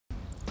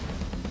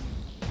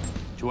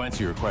To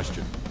answer your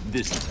question,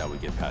 this is how we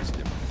get past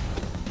him.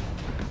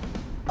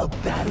 A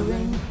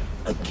battering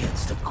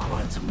against a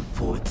quantum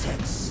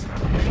vortex.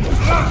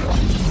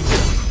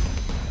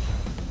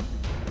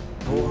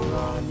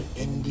 Boron,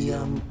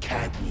 indium,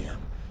 cadmium.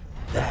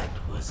 That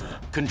was a...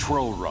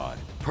 Control rod.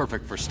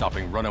 Perfect for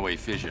stopping runaway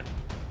fission.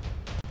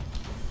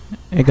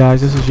 Hey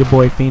guys, this is your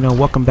boy Fino.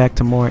 Welcome back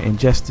to more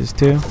Injustice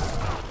 2.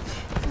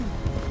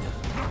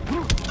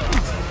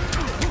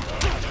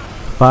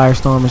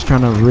 Firestorm is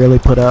trying to really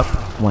put up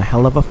one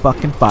hell of a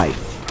fucking fight.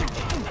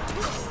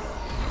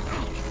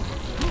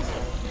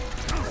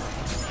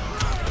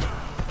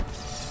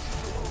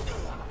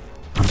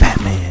 I'm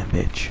Batman,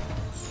 bitch.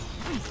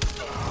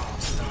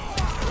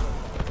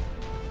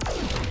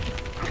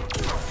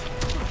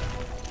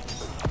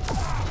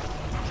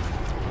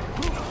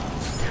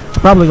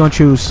 Probably gonna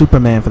choose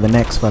Superman for the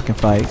next fucking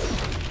fight,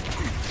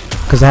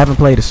 cause I haven't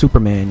played a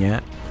Superman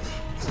yet.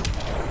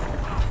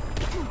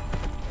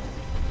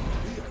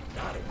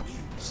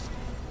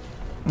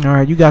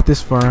 Alright, you got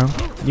this round.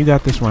 You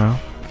got this round.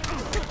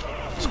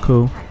 It's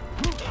cool.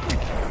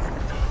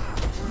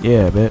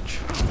 Yeah,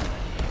 bitch.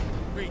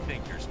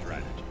 Rethink your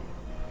strategy.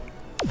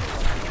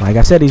 Like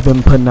I said, he's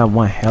been putting up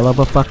one hell of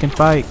a fucking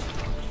fight.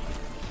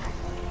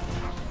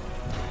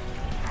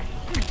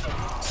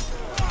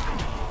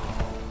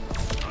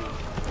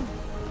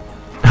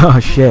 Oh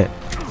shit.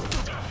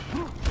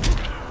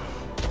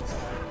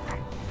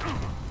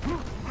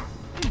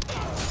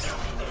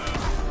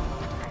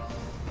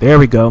 There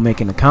we go,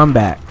 making a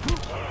comeback.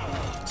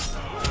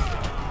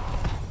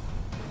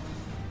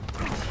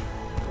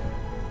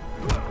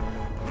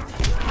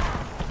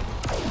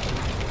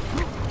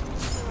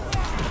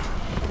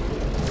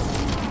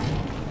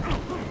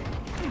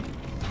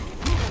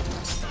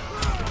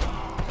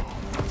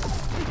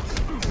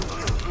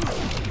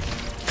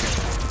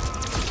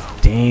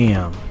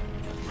 Damn.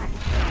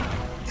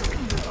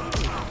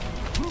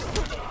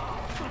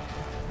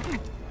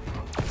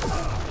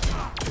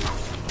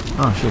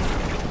 Oh shit.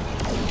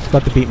 It's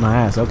about to beat my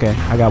ass. Okay,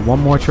 I got one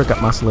more trick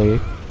up my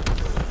sleeve.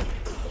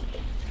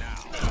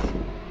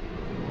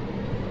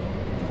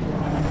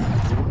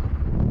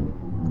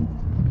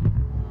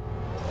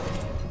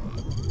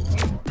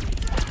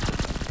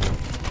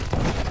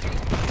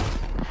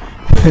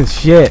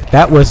 Shit,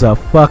 that was a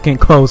fucking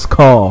close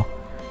call.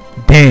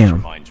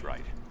 Damn. Mine's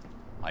right.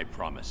 I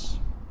promise.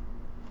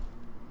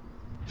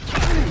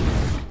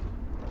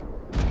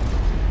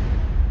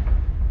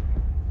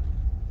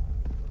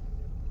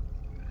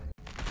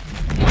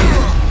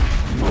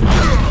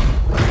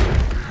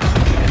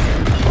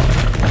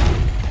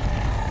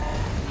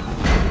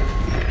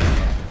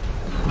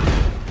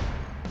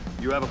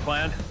 You have a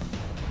plan?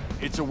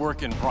 It's a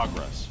work in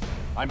progress.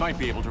 I might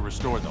be able to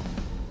restore them.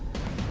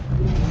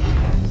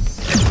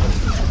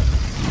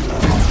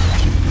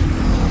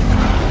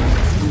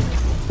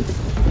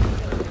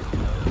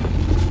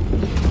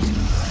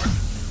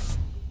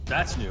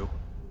 That's new.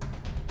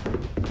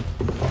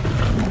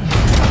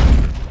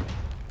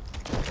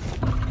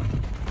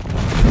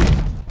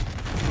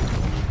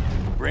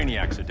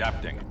 Brainiac's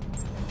adapting.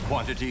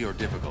 Quantity or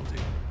difficulty?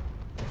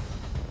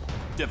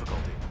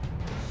 Difficulty.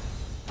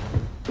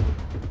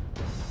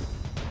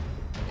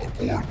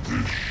 Aboard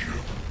this ship,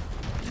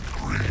 the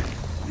Green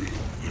will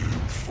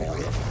live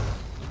forever.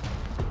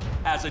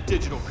 As a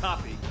digital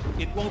copy,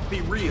 it won't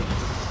be real.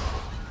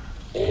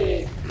 All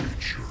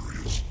nature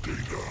is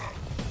data.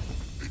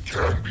 It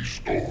can be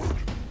stored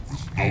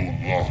with no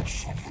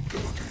loss of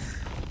fidelity.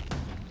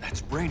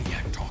 That's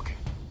Brainiac talking.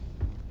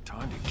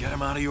 Time to get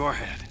him out of your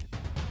head.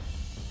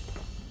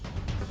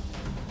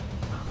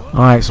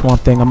 Alright,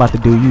 Swamp Thing, I'm about to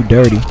do you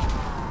dirty.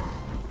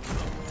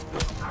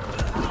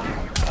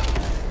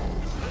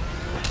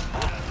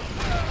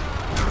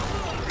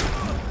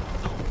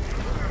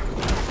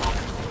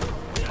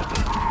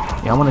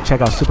 Yeah, I want to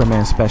check out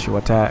Superman's special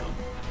attack.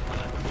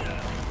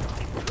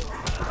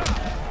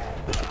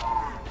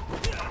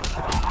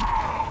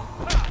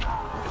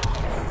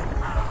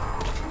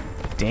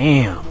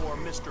 Damn.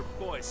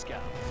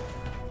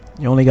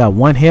 You only got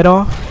one hit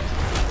off?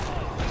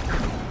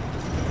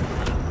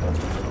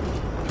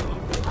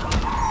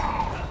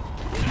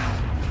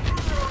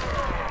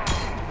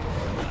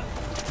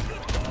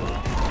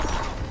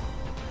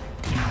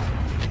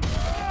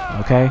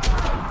 Okay.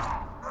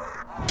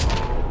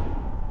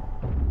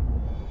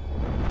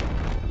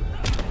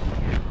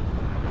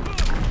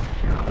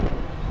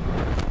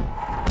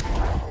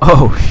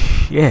 Oh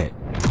shit.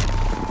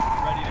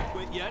 Ready to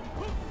quit yet?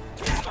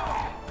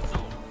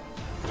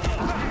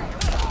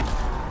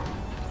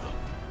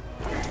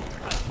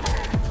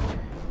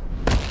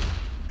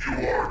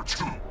 You are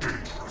too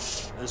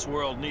dangerous. This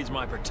world needs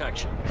my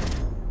protection.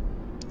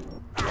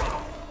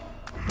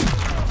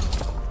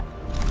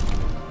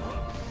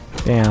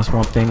 Damn,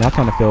 Swamp Thing, I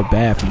kind of feel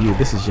bad for you.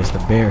 This is just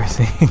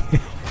embarrassing.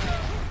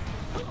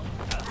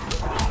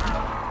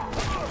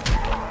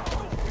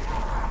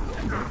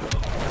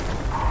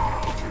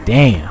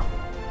 Damn.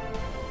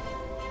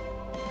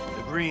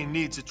 The Green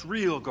needs its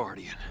real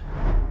guardian.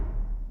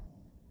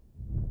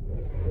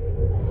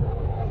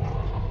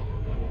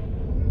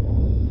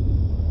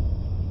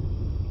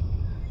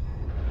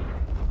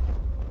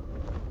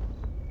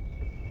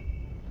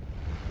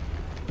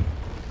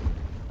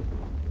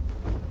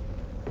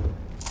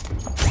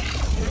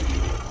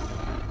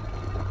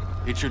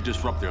 should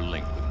disrupt their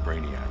link with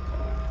Brainiac.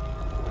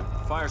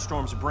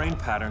 Firestorm's brain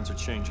patterns are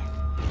changing.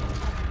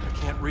 I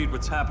can't read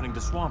what's happening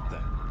to Swamp Thing.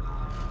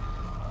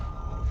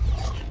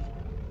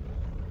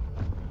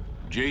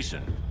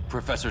 Jason,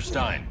 Professor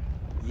Stein.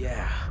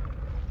 Yeah.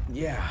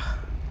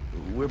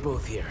 We're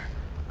both here.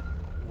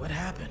 What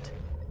happened?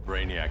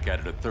 Brainiac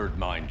added a third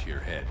mind to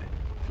your head.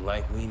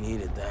 Like we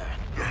needed that.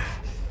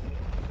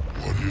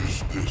 What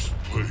is this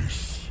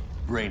place?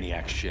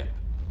 Brainiac's ship.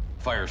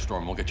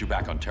 Firestorm will get you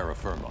back on terra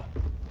firma.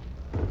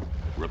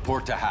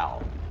 Report to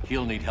Hal.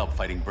 He'll need help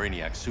fighting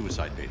Brainiac's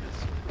suicide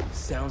betas.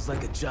 Sounds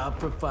like a job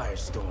for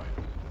Firestorm.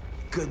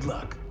 Good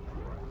luck.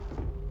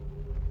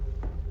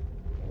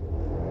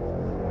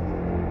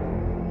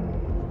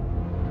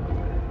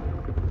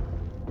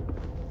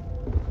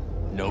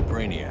 No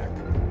Brainiac.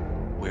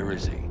 Where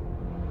is he?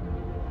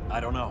 I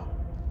don't know.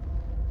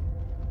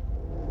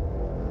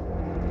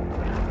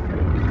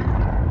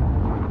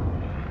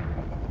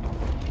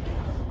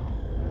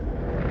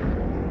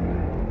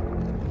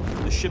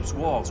 The ship's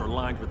walls are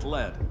lined with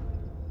lead.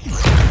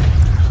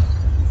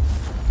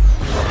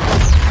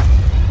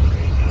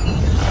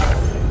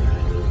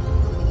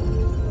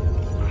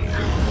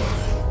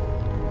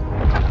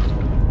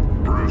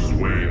 Bruce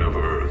Wayne of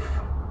Earth,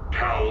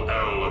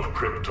 Kal-El of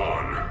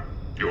Krypton.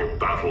 Your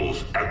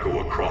battles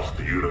echo across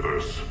the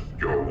universe.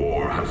 Your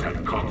war has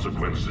had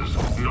consequences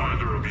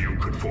neither of you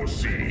could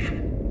foresee.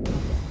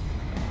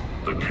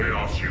 The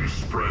chaos you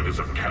spread is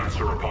a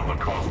cancer upon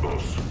the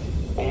cosmos.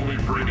 Only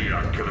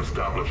Brainiac can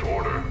establish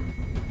order.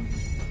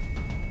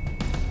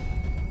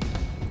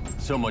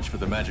 So much for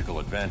the magical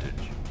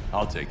advantage.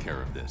 I'll take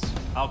care of this.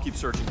 I'll keep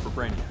searching for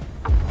Brainiac.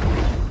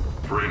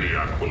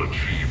 Brainiac will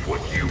achieve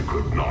what you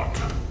could not.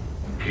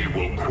 He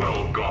will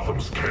quell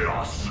Gotham's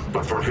chaos,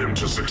 but for him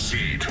to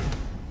succeed,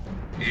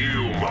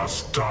 you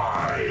must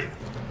die.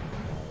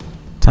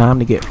 Time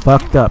to get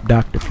fucked up,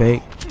 Dr.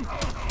 Fate.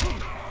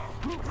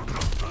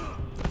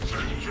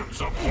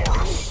 Vengeance of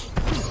Horus.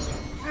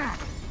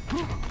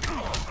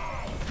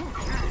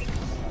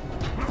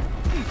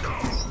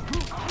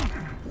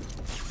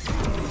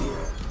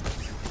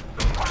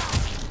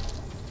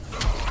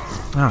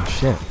 Oh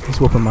shit, he's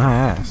whooping my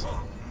ass.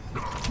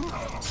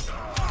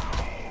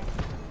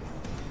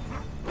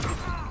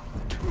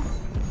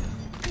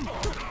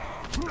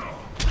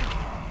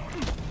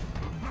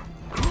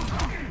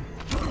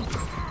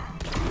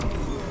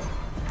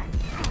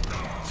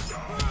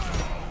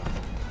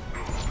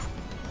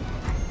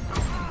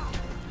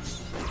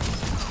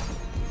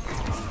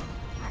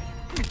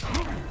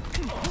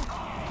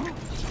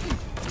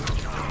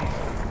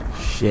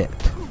 Shit.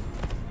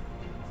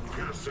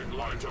 Piercing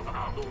light of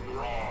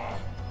Amun-Ra.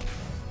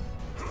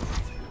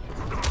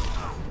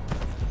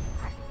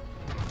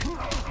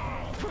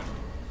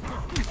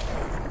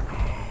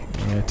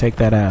 Yeah, take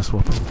that ass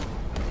whooping.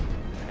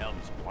 The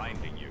helm's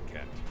blinding you,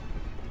 Kent.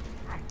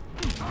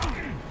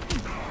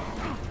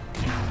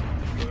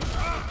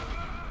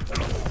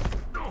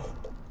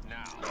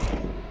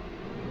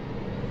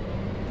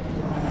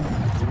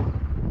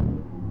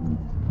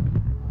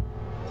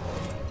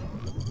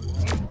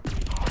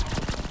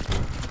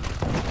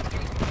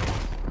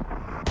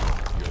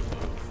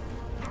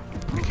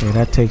 Okay,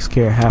 that takes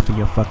care of half of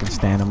your fucking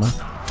stamina.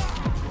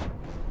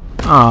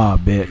 Aw,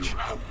 bitch.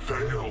 Have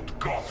failed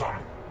Gotham.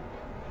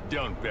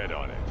 Don't bet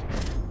on it.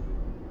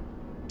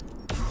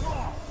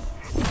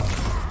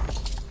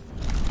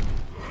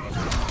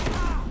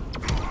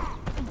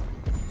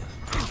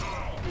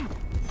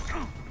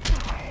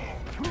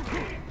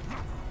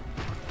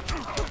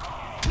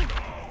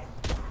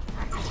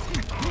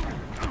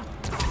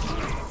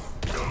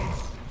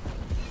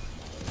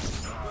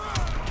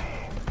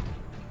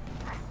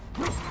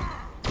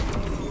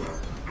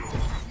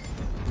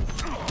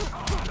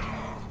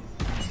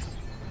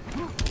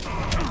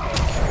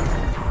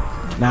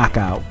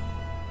 Knockout.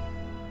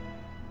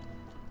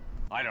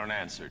 I don't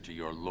answer to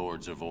your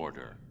lords of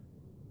order.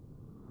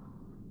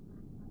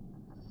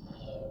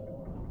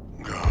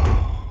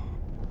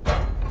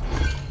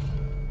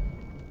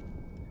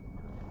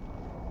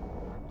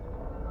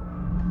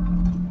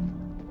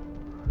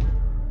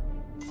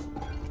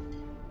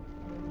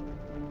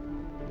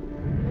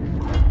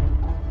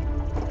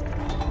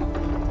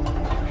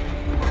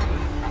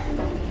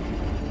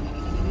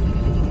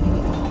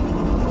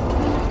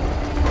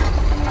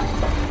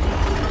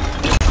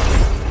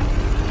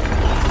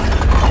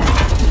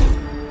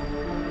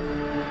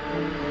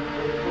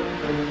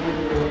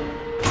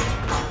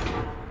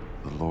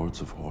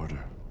 Of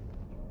order.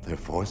 Their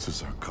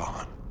voices are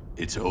gone.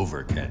 It's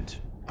over, Kent.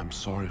 I'm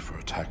sorry for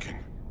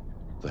attacking.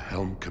 The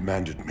Helm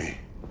commanded me.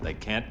 They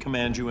can't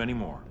command you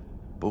anymore.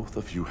 Both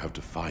of you have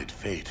defied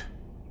fate,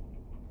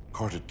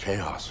 courted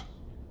chaos.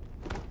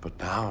 But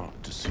now,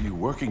 to see you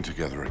working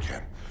together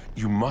again,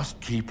 you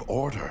must keep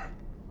order,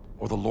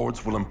 or the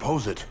Lords will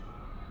impose it.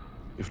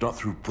 If not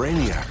through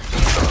Brainiac.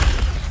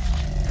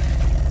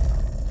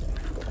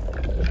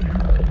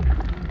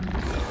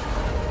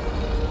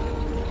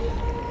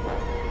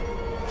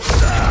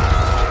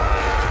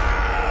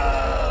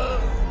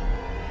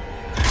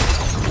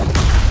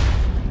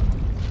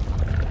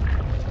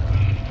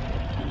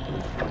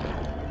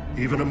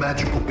 Even a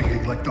magical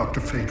being like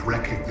Dr. Fate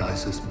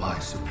recognizes my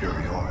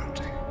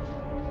superiority.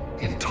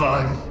 In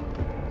time,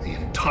 the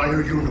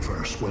entire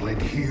universe will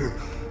adhere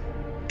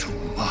to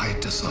my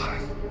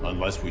design.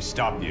 Unless we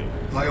stop you.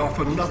 I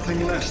offer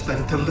nothing less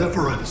than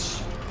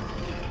deliverance.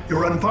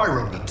 Your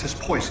environment is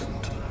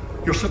poisoned.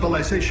 Your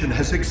civilization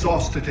has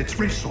exhausted its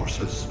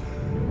resources.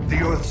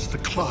 The Earth's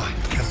decline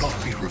cannot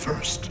be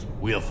reversed.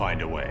 We'll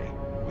find a way.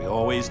 We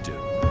always do.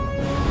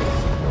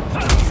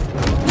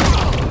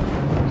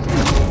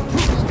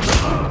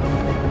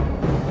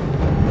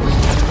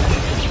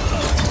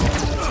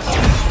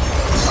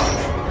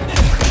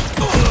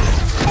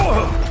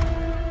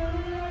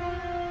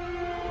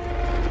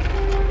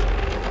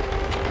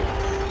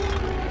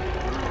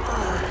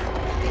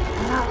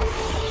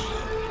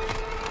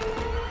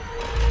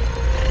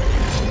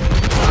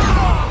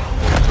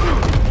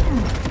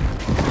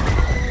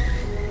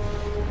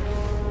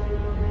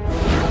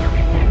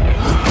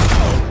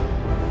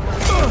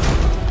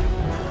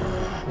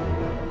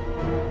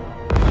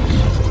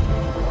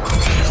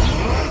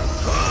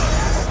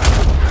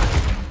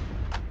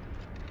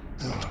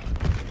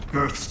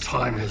 Earth's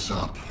time is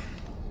up.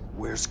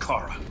 Where's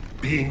Kara?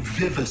 Being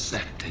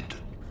vivisected.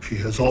 She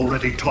has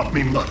already taught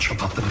me much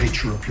about the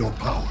nature of your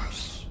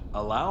powers.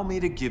 Allow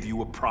me to give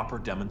you a proper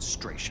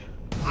demonstration.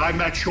 I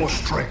match your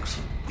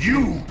strength.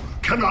 You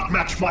cannot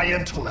match my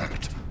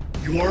intellect.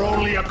 You are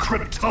only a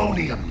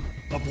Kryptonian,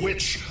 of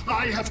which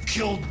I have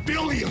killed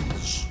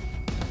billions.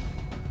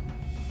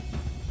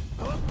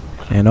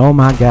 And oh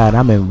my god,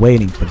 I've been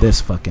waiting for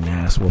this fucking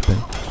ass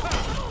whooping.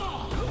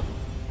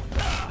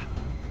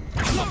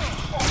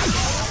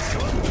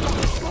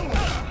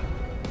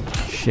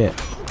 Shit.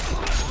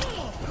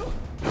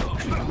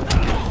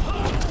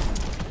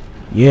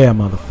 Yeah,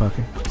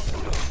 motherfucker.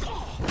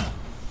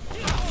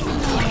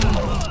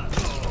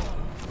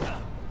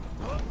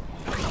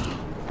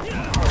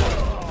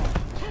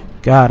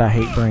 God, I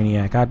hate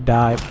Brainiac. I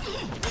died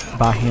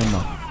by him,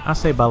 I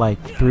say by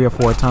like 3 or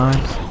 4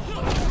 times.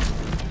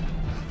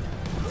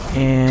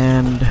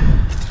 And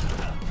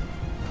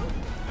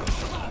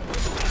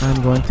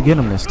I'm going to get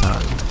him this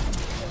time.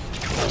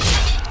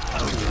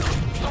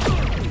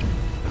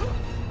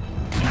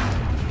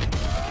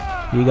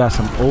 You got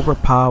some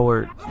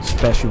overpowered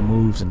special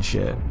moves and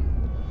shit.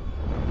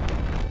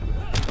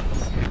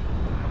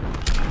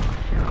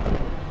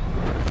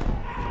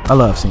 I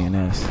love seeing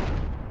this.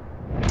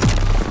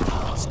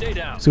 Stay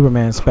down.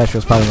 Superman's special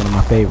is probably one of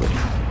my favorites.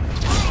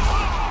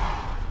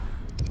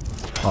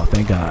 Oh,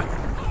 thank God.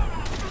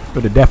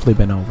 Would have definitely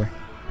been over.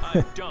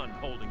 I'm done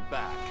holding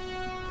back.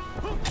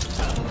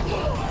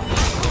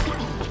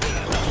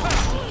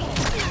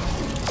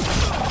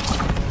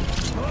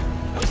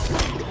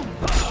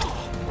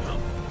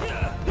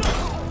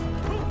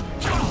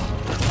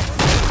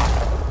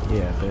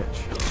 Yeah, bitch.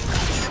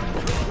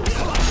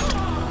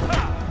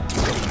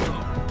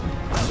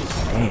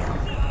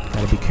 Damn.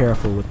 Gotta be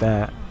careful with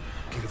that.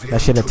 That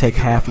should have taken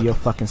half of your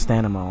fucking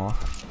stamina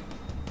off.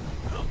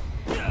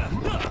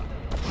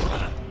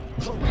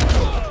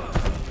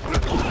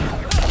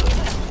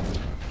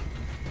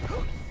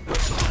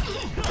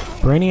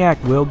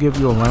 Brainiac will give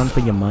you a run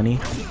for your money.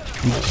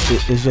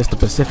 It's just a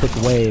specific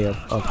way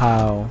of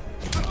how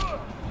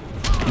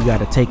you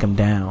gotta take him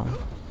down.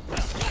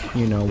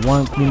 You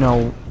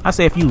know, I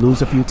say if you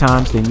lose a few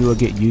times, then you will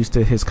get used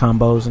to his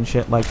combos and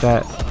shit like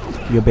that.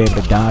 You'll be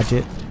able to dodge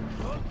it.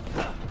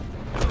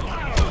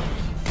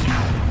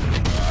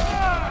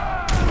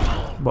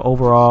 But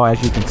overall,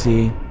 as you can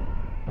see,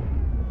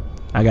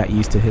 I got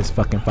used to his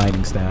fucking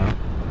fighting style.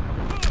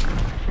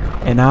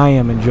 And I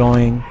am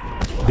enjoying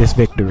this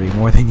victory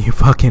more than you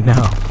fucking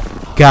know.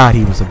 God,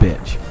 he was a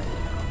bitch.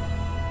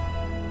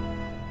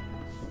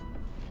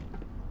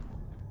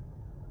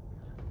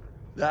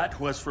 That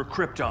was for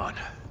Krypton.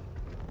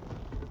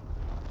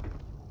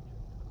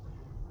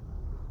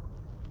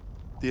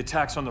 The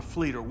attacks on the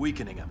fleet are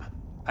weakening him.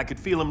 I could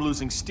feel him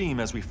losing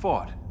steam as we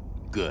fought.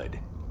 Good.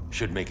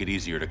 Should make it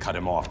easier to cut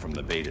him off from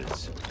the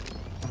betas.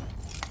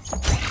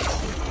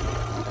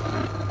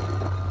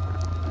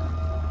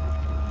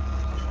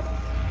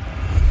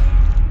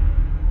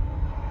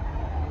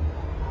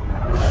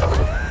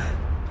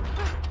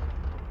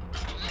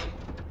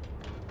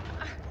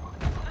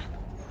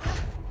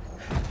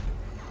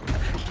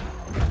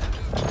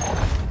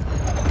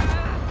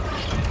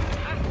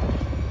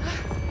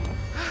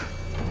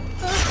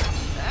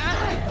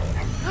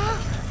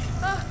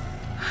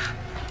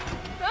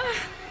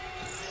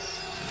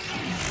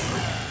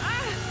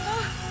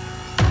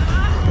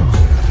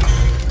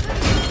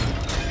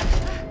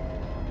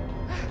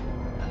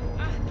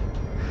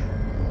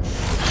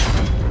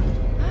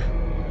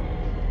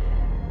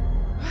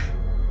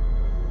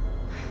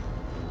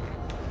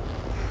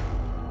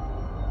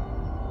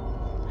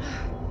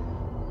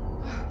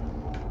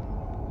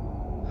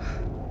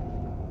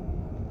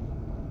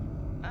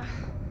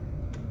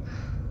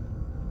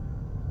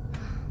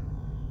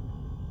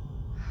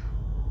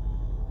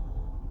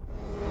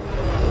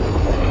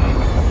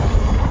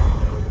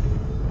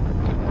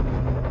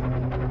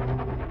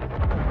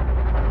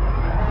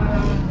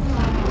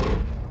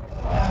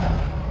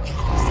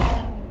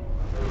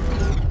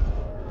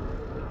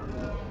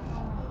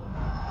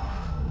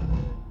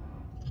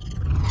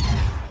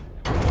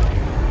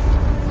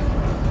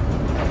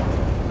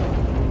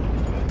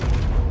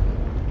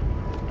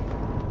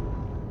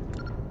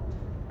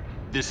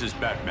 This is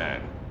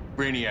Batman.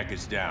 Brainiac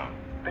is down.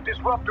 The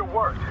disruptor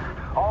worked.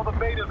 All the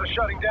betas are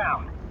shutting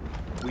down.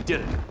 We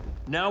did it.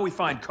 Now we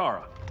find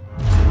Kara.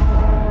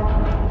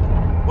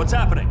 What's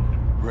happening?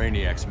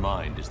 Brainiac's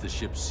mind is the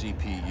ship's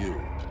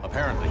CPU.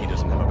 Apparently, he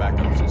doesn't have a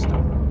backup system.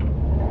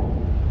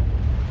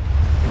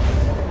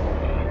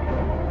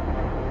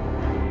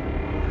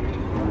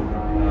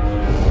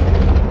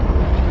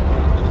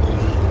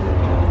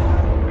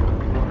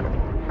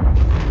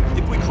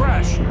 If we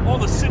crash, all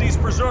the city's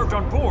preserved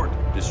on board.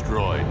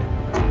 Destroyed.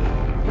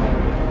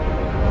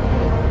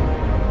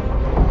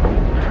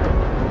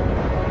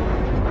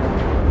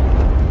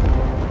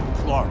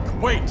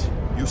 Clark, wait!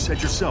 You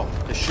said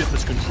yourself, the ship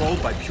is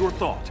controlled by pure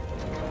thought.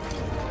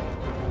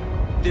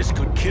 This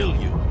could kill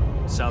you.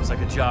 Sounds like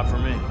a job for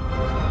me.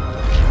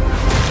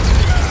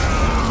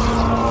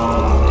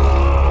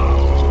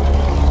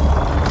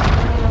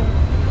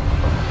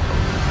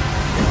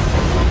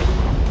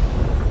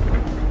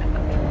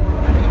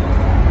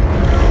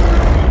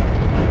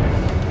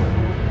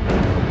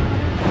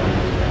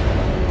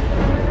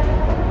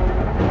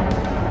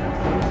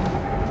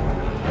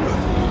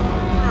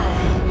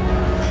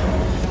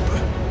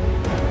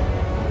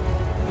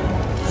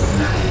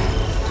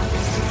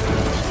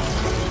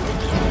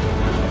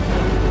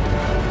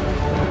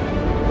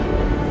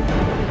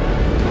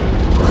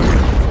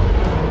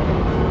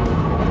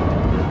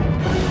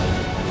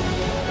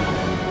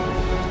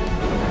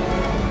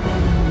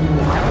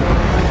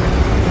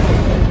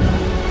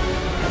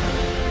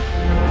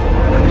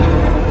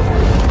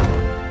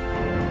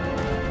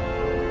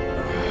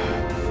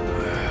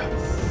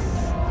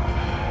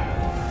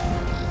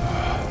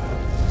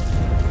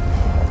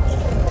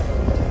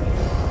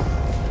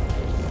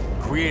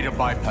 Create a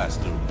bypass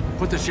loop.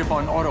 Put the ship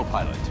on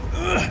autopilot.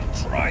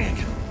 Trying.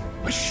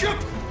 A ship!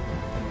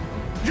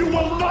 You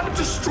will not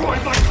destroy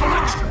my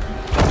collection!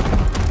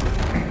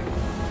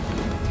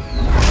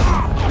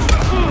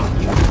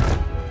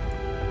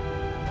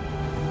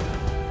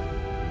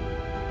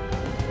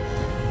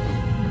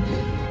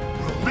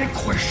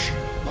 Relinquish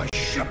my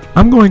ship!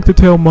 I'm going to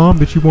tell Mom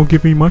that you won't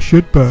give me my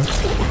shit back.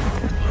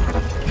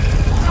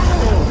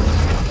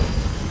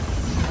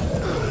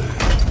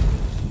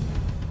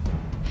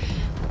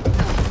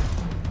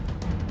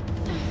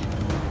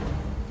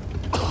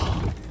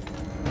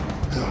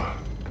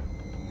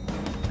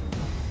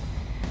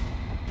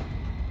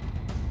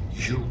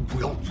 You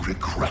will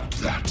regret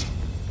that.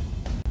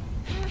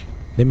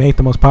 They made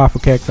the most powerful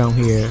character on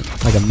here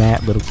like a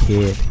mad little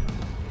kid.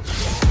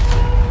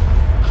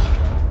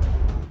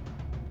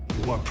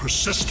 You are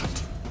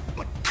persistent,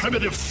 but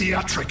primitive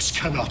theatrics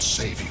cannot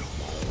save you.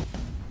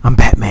 I'm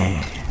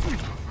Batman.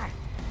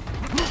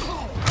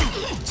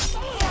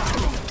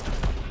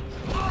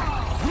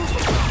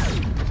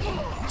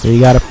 So you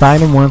gotta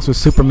fight him once with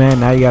Superman,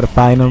 now you gotta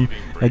fight him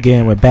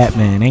again with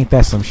Batman. Ain't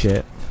that some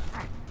shit?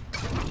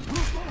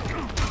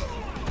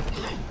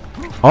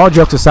 All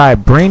jokes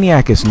aside,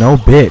 Brainiac is no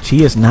bitch.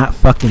 He is not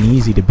fucking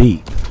easy to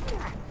beat.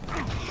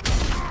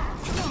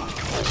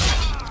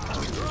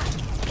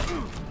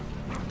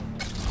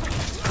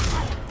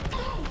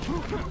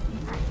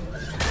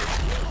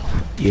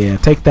 Yeah,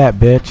 take that,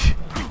 bitch.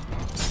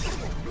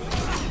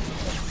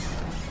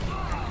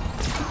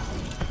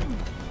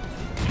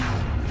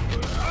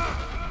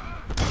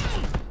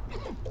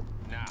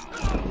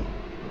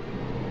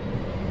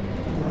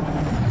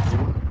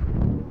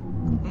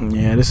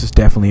 Yeah, this is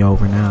definitely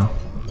over now.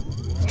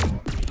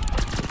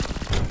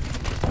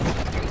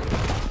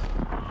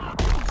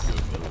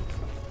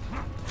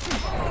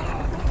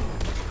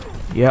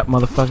 Yep,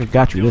 motherfucker,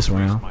 got you this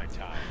round.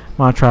 I'm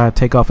gonna try to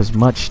take off as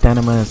much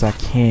stamina as I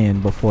can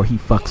before he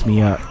fucks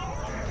me up.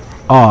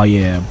 Oh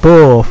yeah,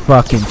 bull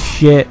fucking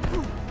shit.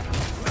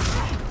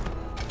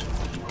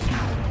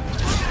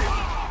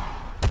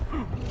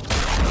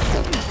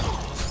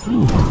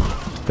 Ooh,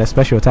 that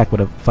special attack would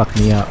have fucked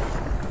me up.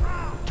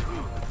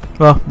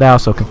 Well, that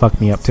also can fuck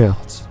me up too.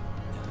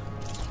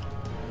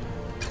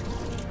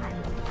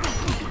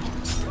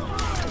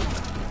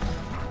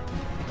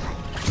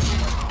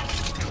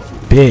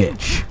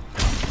 Bitch.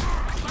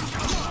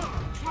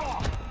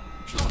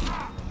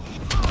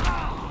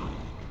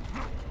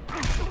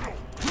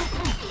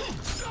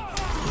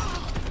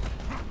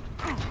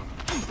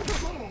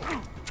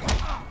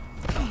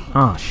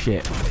 Oh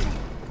shit.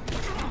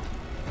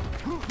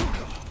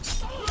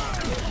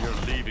 You're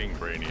leaving,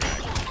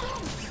 Brainiac.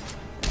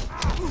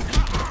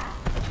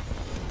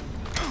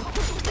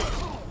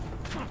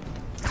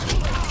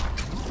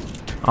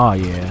 Oh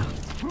yeah.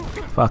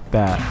 Fuck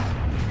that.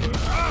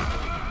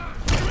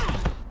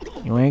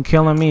 You ain't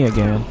killing me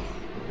again.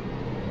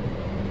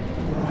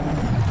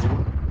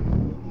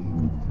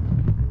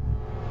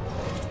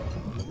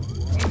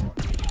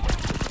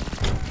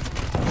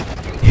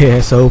 Yeah,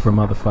 it's over,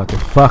 motherfucker.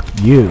 Fuck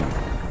you.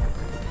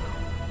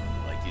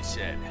 Like you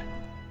said,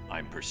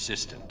 I'm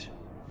persistent.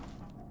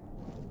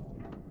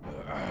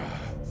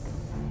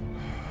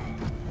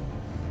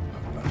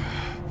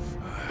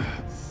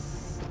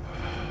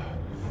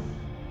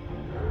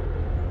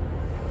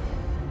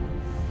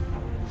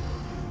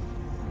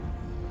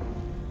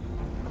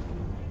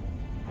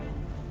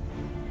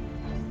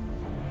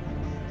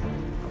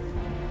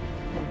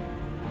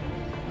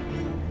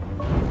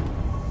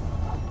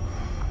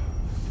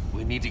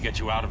 need to get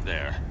you out of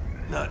there.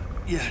 Not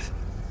yet.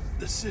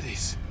 The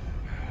cities.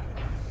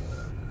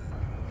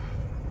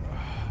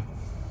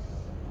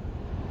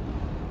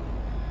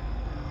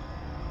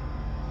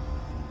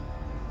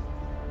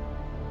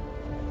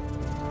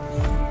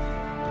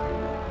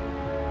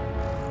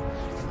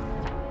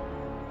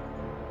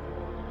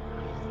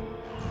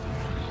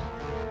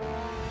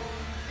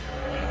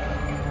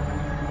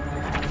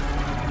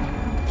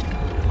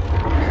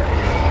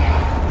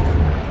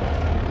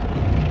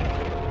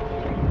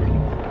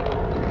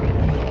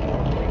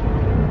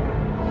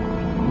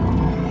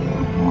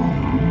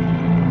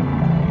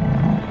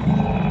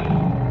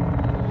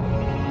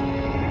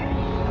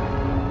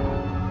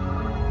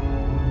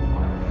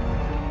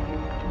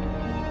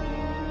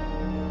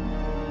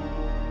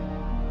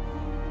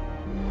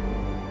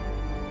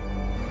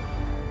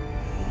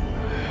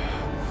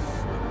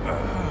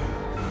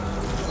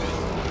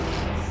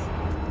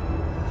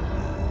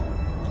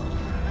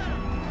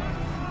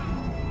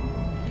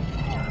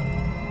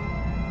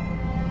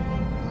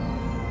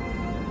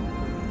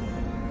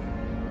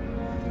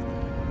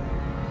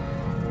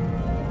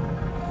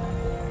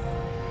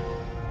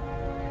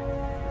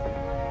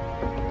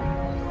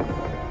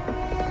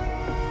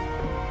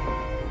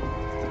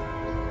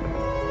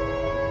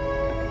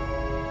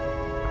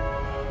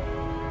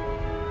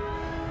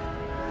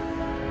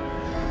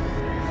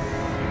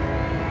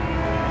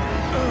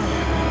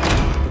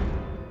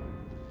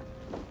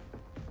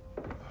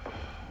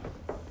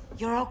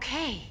 You're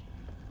okay.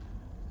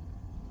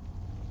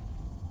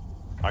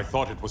 I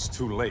thought it was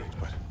too late,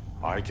 but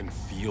I can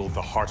feel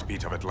the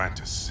heartbeat of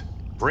Atlantis.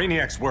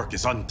 Brainiac's work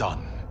is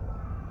undone.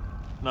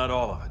 Not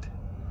all of it.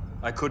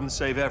 I couldn't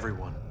save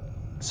everyone.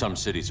 Some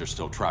cities are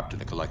still trapped in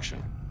the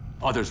collection.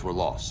 Others were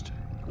lost,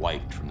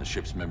 wiped from the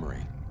ship's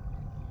memory.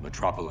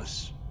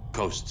 Metropolis,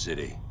 Coast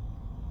City.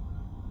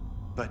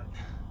 But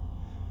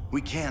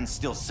we can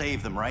still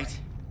save them, right?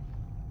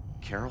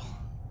 Carol?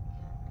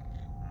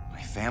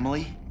 My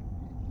family?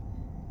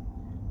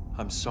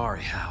 I'm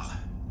sorry, Hal.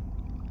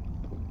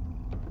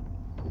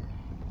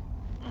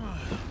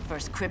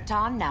 First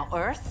Krypton, now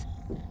Earth?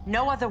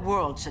 No other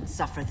world should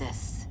suffer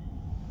this.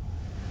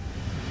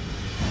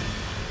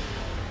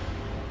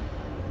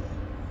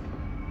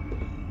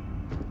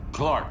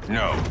 Clark,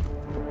 no.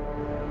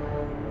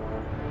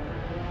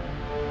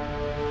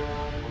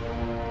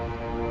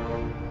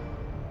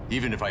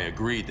 Even if I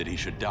agreed that he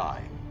should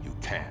die, you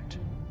can't.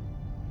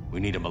 We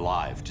need him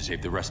alive to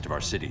save the rest of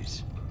our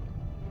cities.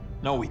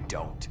 No, we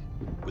don't.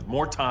 With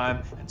more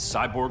time and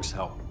Cyborg's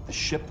help, the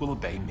ship will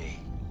obey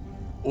me.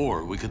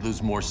 Or we could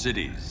lose more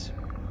cities.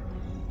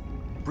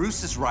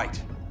 Bruce is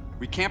right.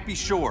 We can't be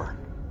sure.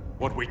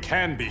 What we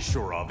can be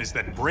sure of is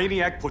that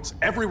Brainiac puts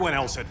everyone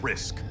else at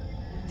risk.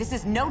 This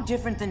is no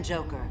different than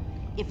Joker.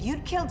 If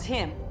you'd killed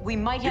him, we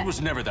might have— It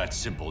was never that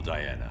simple,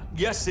 Diana.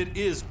 Yes, it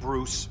is,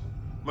 Bruce.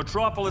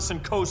 Metropolis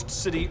and Coast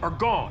City are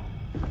gone.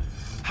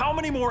 How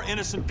many more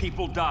innocent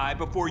people die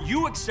before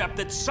you accept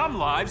that some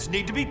lives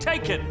need to be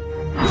taken?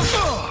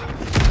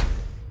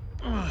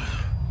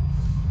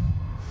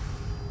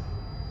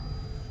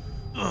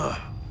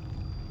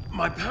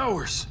 My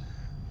powers.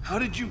 How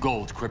did you—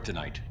 Gold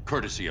kryptonite,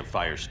 courtesy of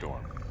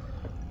Firestorm.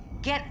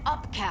 Get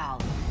up,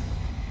 Cal.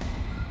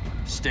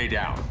 Stay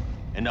down.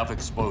 Enough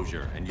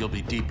exposure, and you'll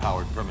be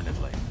depowered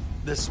permanently.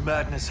 This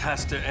madness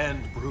has to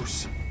end,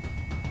 Bruce.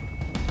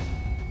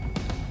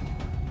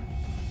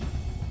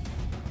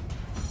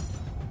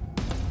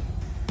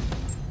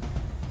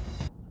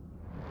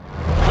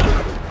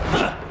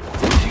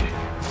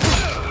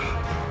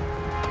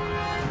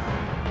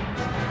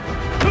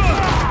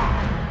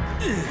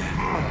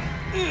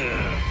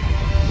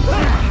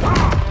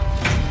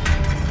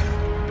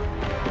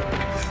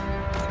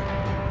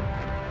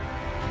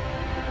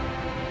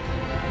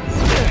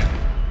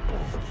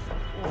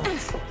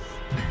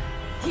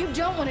 You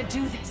don't want to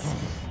do this.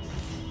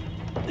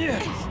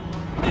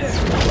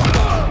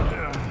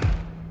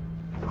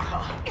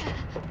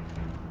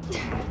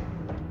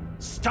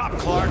 Stop,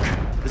 Clark!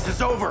 This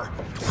is over!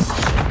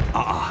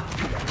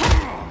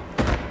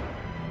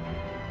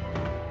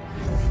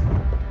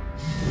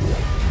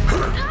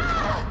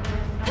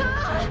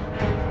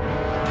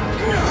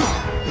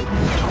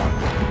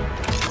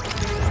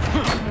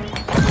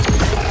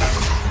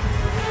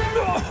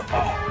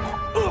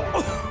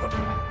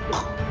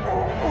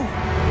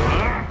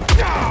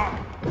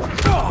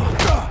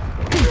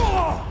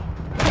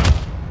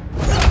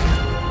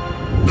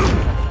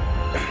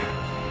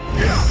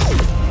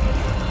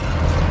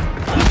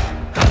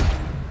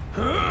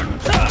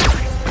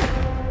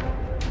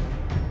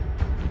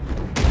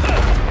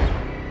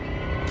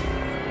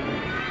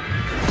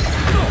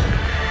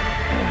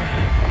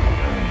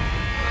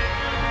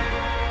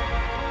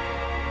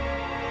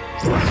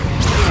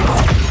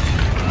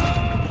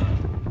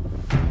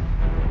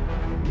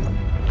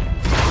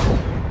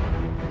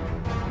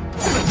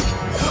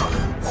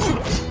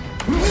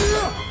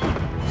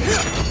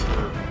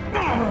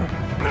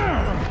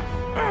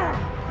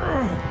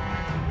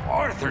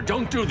 Arthur,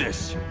 don't do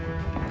this!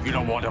 You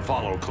don't want to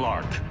follow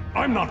Clark.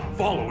 I'm not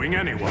following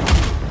anyone.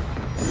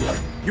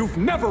 You've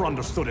never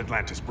understood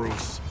Atlantis,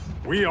 Bruce.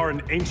 We are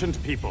an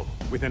ancient people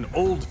with an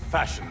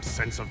old-fashioned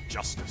sense of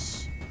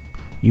justice.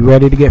 You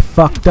ready to get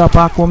fucked up,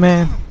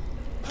 Aquaman?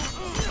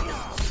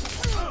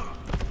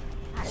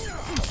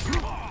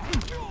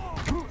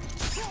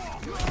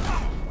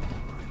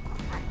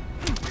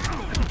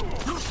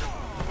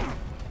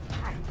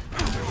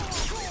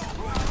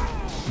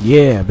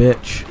 Yeah,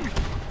 bitch.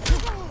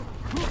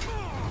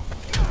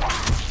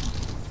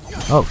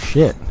 Oh,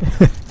 shit.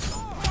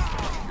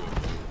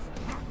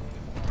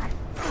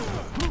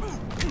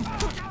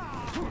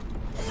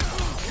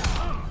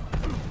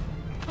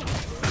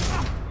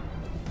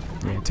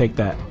 Yeah, take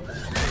that.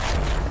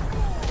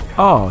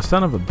 Oh,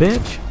 son of a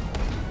bitch.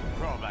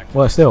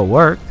 Well, it still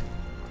worked.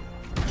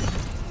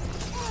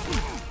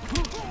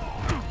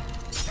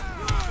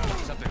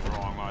 Something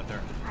wrong,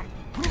 Arthur.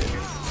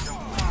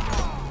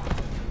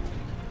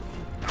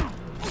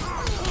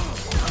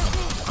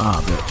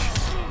 Oh, bitch.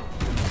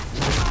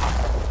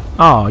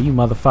 Oh, you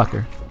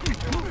motherfucker.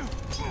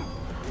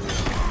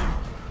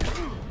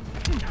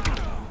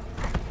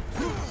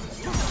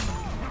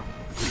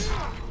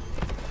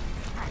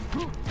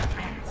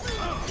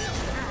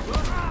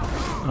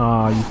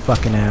 Oh, you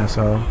fucking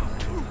asshole.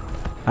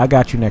 I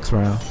got you next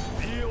round.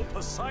 Feel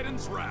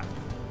Poseidon's wrath.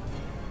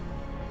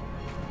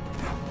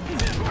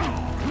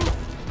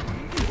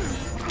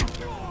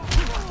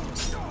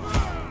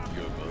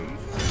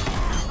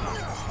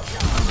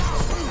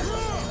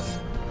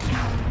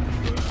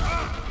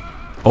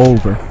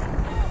 Over.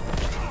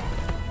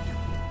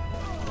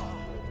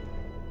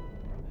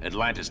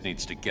 Atlantis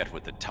needs to get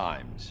with the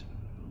times.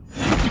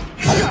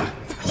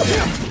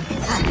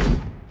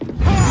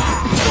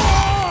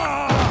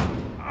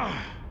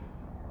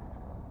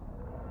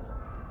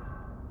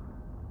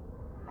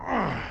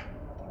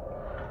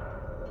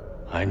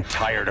 I'm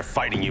tired of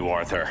fighting you,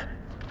 Arthur.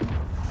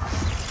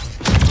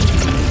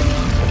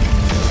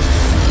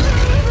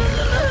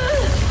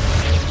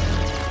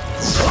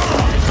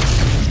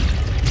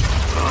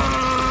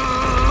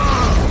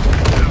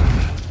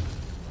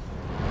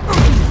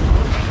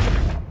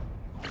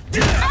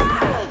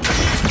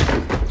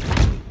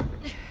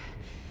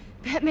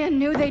 Batman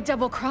knew they'd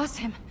double-cross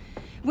him.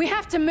 We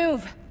have to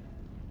move.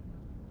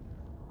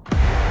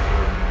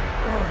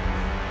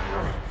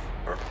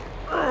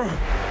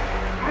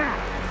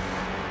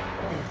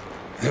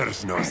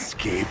 There's no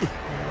escape.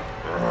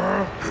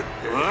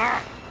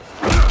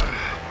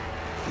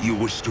 You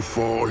wish to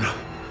fall,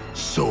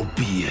 so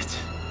be it.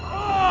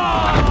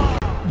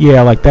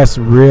 Yeah, like that's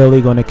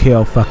really gonna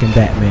kill fucking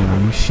Batman.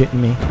 Are you shitting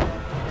me?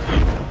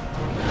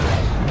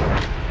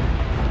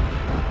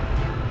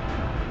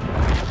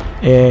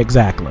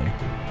 Exactly.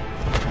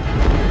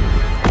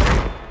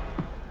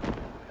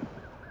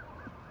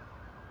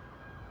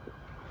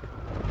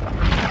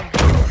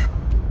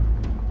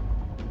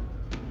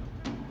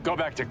 Go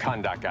back to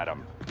Kondak,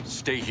 Adam.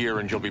 Stay here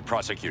and you'll be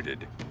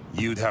prosecuted.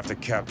 You'd have to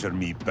capture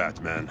me,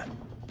 Batman.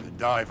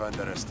 And I've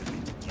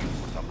underestimated you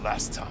for the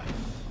last time.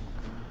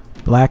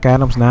 Black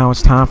Adams, now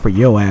it's time for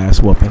your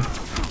ass whooping.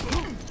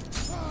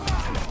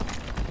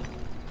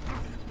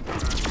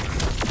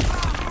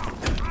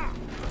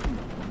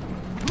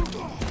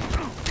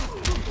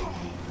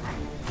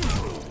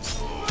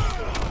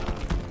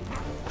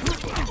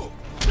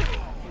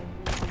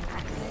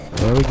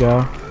 There we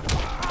go.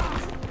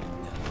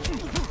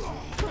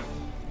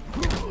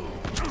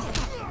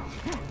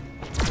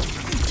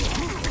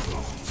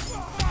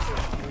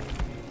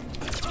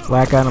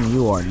 Black Adam,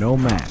 you are no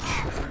match.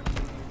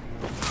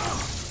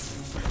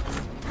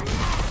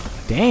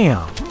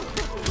 Damn.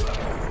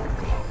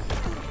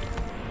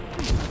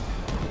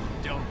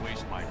 Don't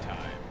waste my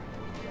time.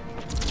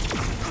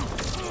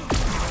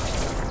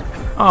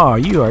 Oh,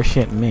 you are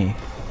shitting me.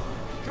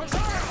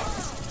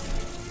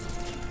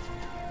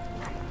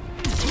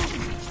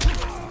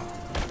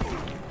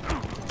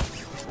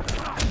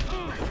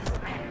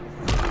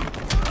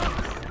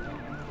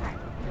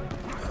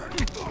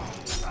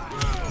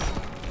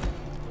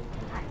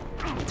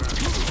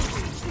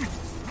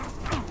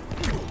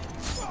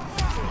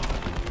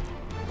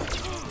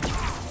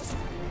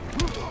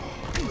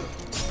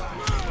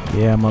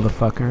 Yeah,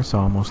 motherfucker, it's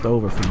almost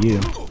over for you.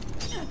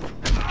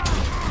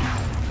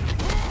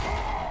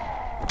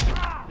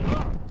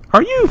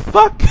 Are you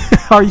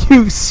are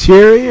you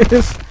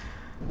serious?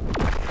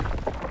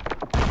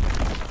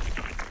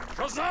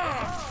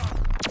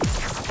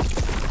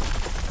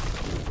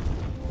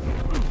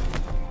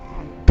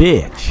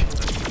 Bitch.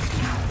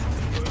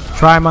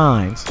 Try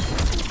mines.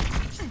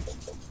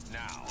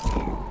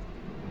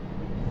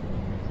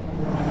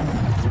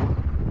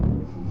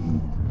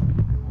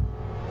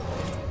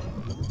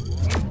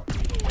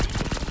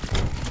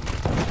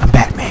 I'm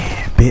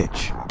Batman,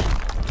 bitch.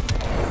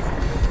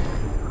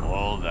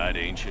 All that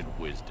ancient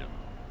wisdom.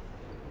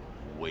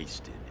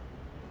 Wasted.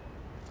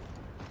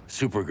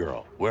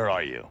 Supergirl, where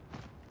are you?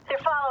 They're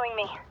following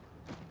me.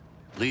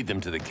 Lead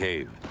them to the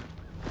cave.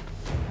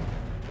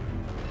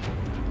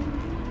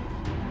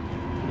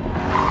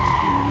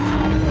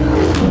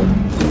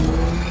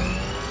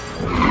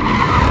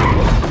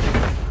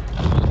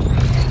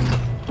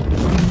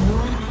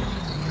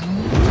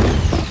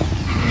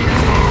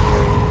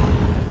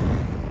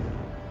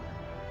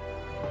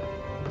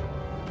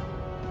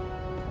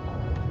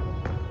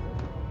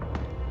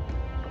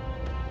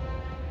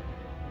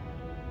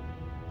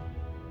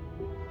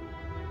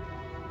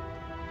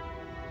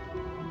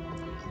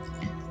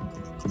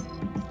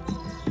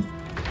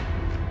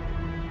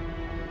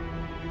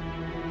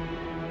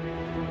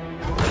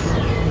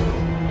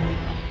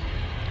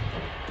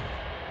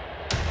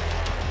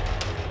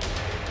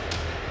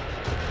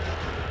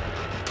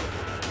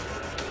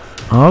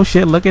 Oh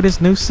shit, look at his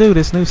new suit.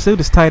 His new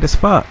suit is tight as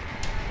fuck.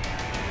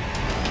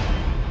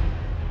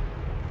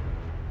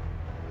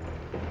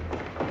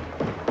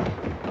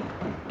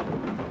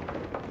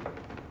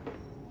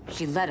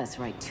 She led us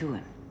right to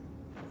him.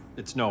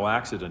 It's no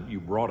accident you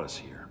brought us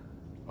here.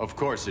 Of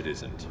course it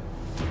isn't.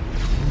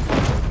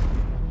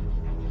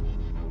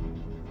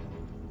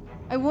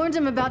 I warned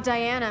him about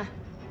Diana,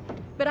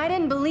 but I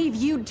didn't believe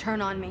you'd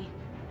turn on me.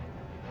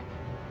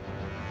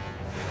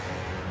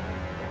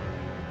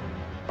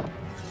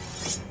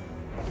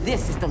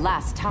 This is the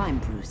last time,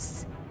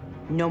 Bruce.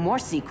 No more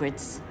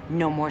secrets,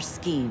 no more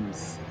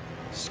schemes.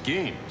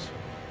 Schemes?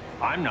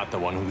 I'm not the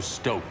one who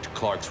stoked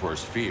Clark's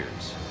worst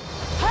fears.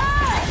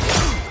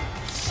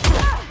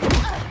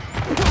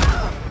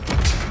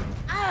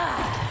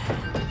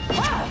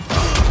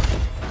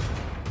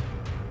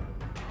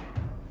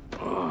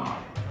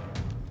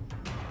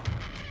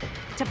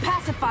 To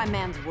pacify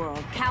man's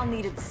world, Cal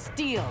needed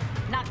steel,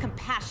 not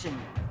compassion.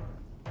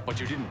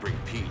 But you didn't bring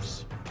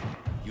peace.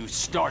 You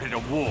started a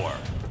war.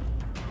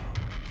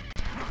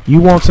 You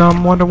want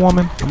something, Wonder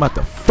Woman? I'm about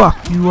to fuck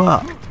you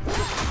up.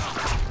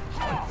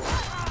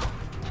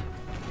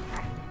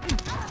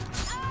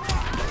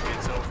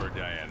 It's over,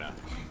 Diana.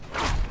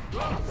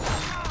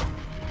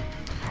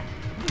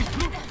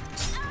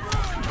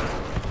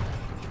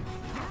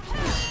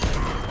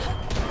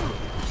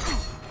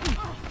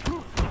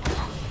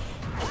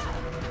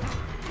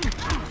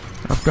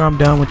 After I'm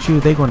done with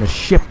you, they're gonna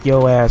ship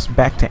your ass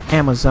back to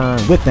Amazon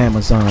with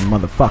Amazon,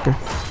 motherfucker.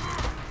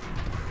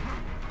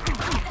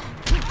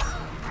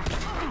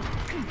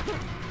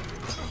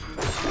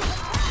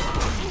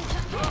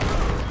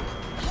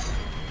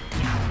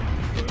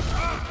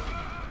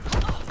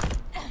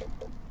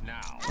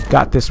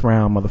 Got this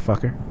round,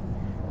 motherfucker.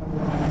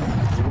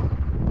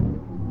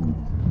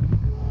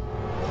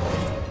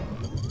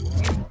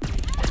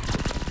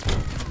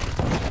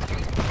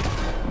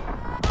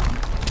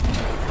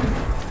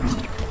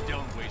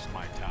 Don't waste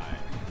my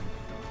time.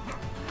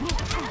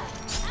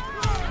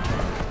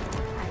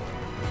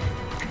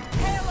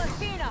 Hail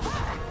Athena!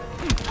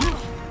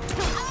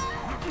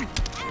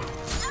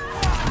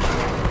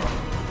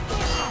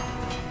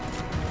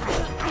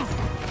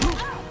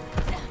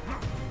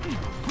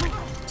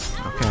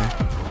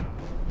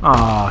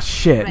 Aw,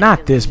 shit,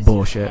 not this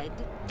bullshit.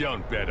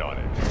 Don't bet on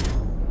it.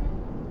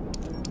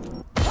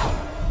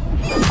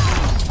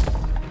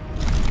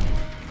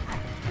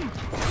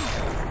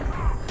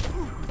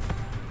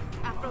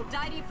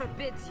 Aphrodite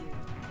forbids you.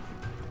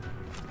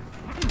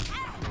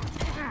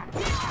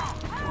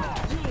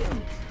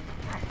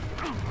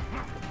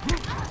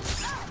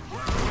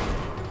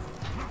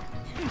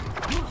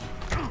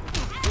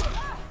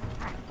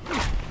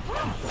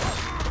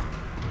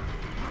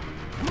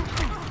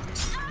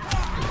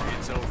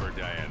 It's over,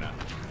 Diana.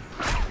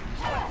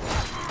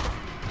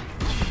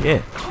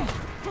 Shit.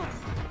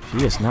 She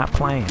is not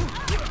playing.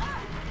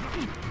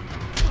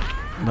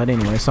 But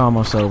anyway, it's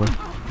almost over.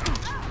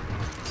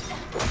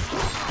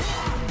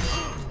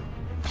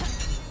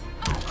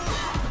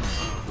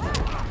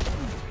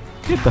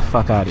 Get the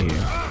fuck out of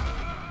here.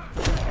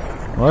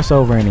 Well, it's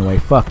over anyway.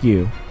 Fuck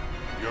you.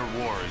 Your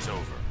war is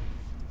over.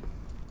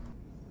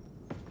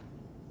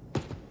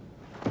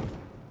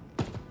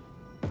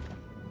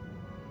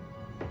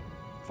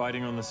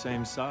 Fighting on the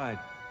same side,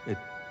 it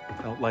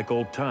felt like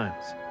old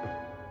times.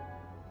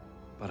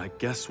 But I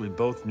guess we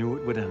both knew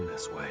it would end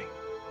this way.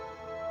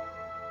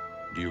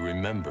 Do you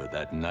remember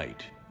that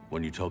night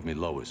when you told me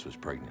Lois was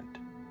pregnant?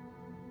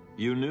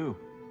 You knew,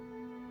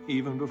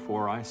 even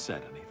before I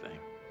said anything.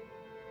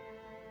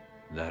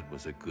 That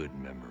was a good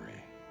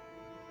memory.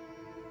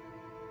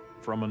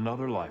 From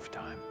another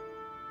lifetime.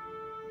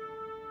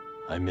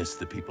 I miss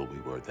the people we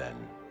were then.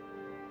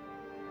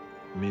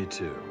 Me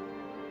too.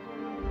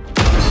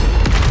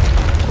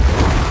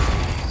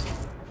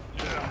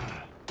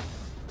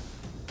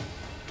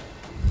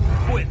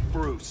 Quit,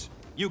 Bruce.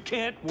 You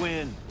can't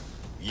win.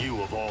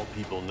 You of all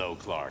people know,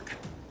 Clark.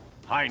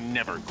 I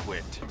never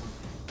quit.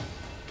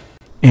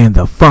 And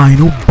the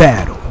final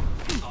battle.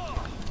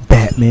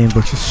 Batman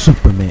versus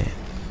Superman.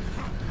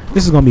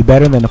 This is gonna be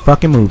better than the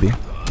fucking movie.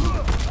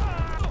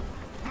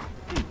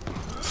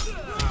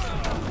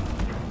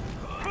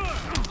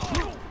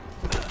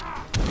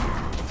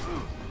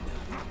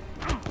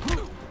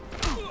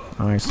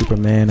 Alright,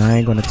 Superman, I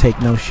ain't gonna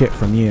take no shit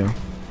from you.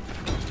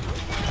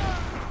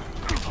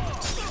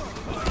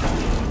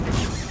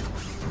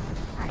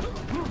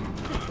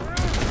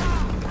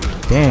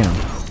 Damn,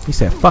 he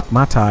said fuck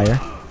my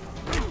tire.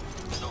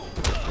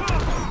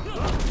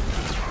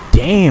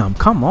 Damn,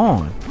 come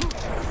on.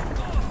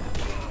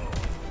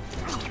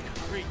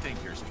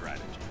 Rethink your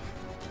strategy.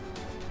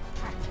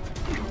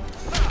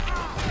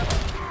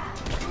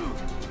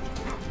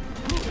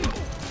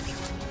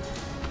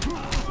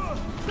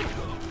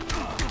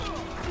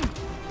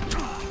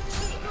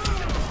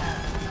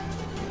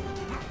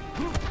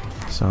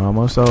 It's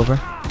almost over.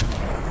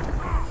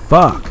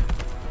 Fuck.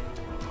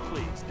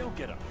 Please, don't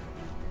get up.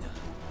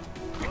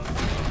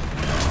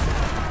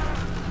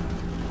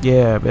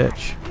 Yeah,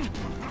 bitch.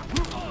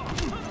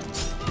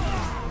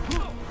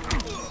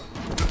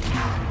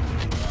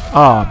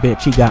 Oh,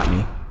 bitch, he got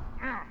me.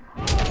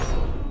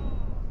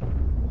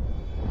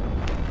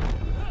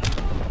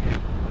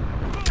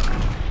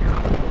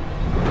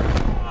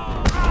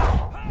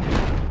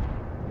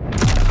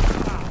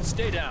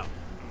 Stay down.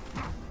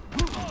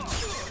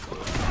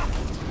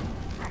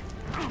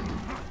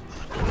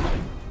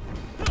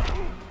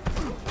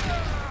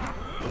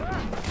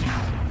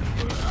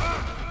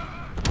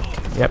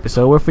 Yep, it's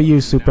over for you,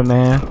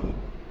 Superman.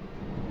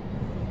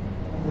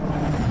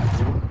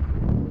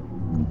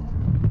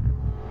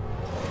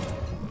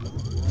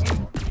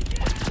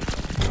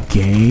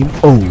 Game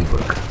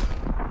over.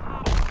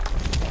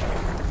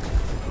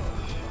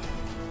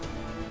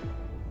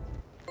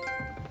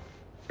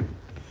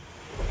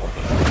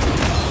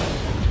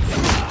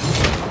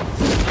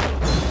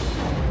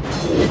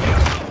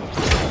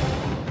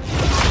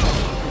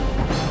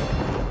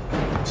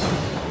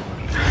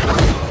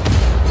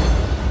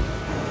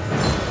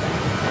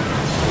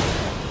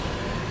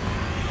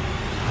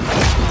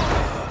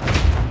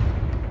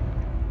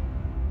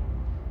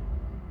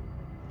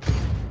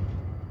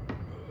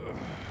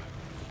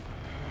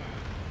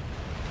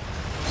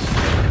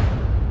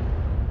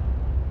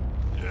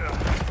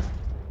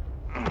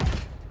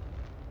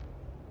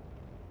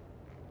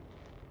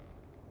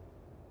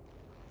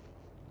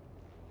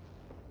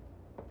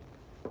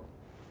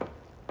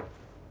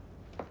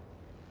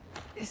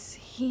 Is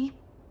he?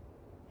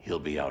 He'll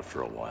be out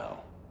for a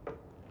while.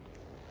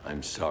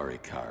 I'm sorry,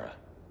 Kara.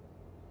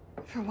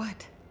 For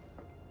what?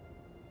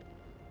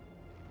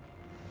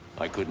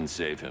 I couldn't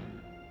save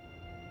him.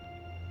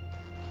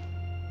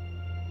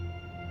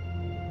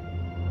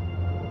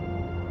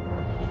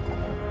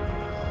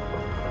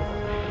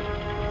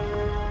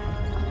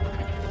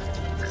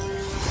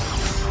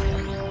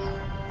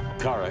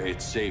 Kara,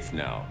 it's safe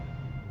now.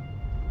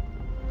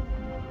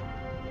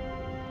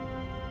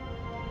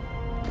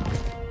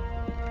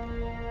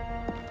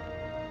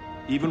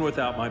 Even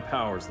without my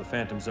powers, the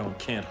Phantom Zone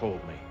can't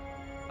hold me.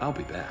 I'll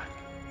be back.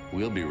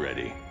 We'll be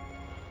ready.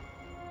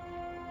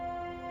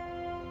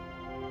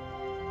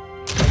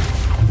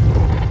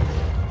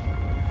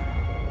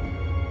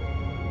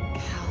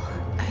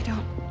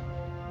 Cal,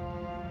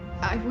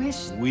 I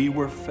wish We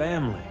were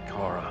family,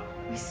 Kara.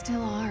 we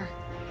still are.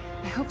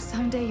 I hope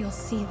someday you'll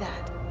see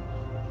that.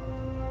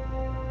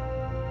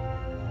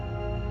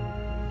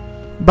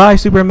 Bye,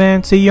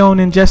 Superman. See you on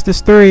Injustice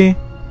 3.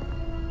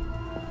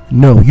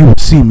 No, you will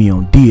see me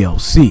on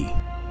DLC.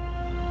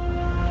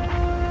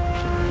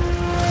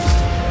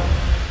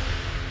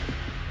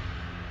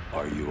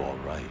 Are you all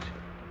right?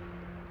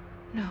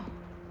 No.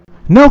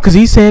 No, because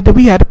he said that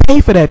we had to pay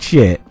for that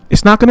shit.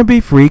 It's not going to be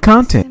free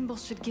content. Symbol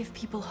should give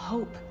people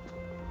hope.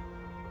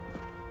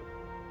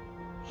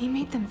 He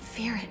made them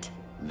fear it.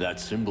 That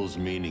symbol's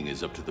meaning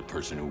is up to the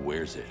person who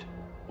wears it.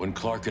 When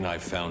Clark and I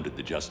founded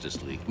the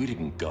Justice League, we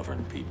didn't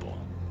govern people.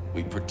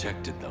 We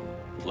protected them,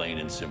 plain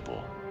and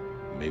simple.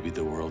 Maybe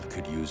the world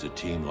could use a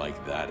team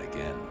like that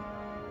again.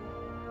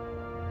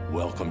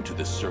 Welcome to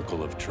the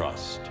Circle of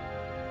Trust.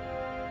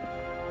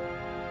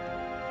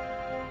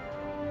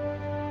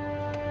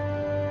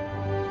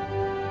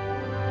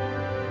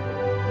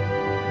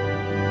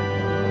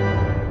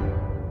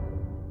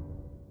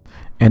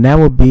 And that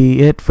will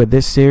be it for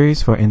this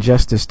series for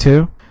Injustice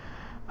 2.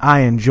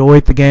 I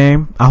enjoyed the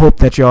game. I hope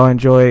that y'all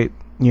enjoyed,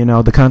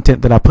 the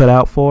content that I put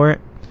out for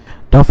it.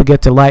 Don't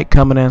forget to like,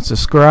 comment, and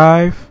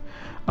subscribe.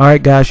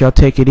 Alright guys, y'all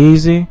take it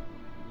easy.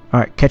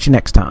 Alright, catch you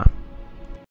next time.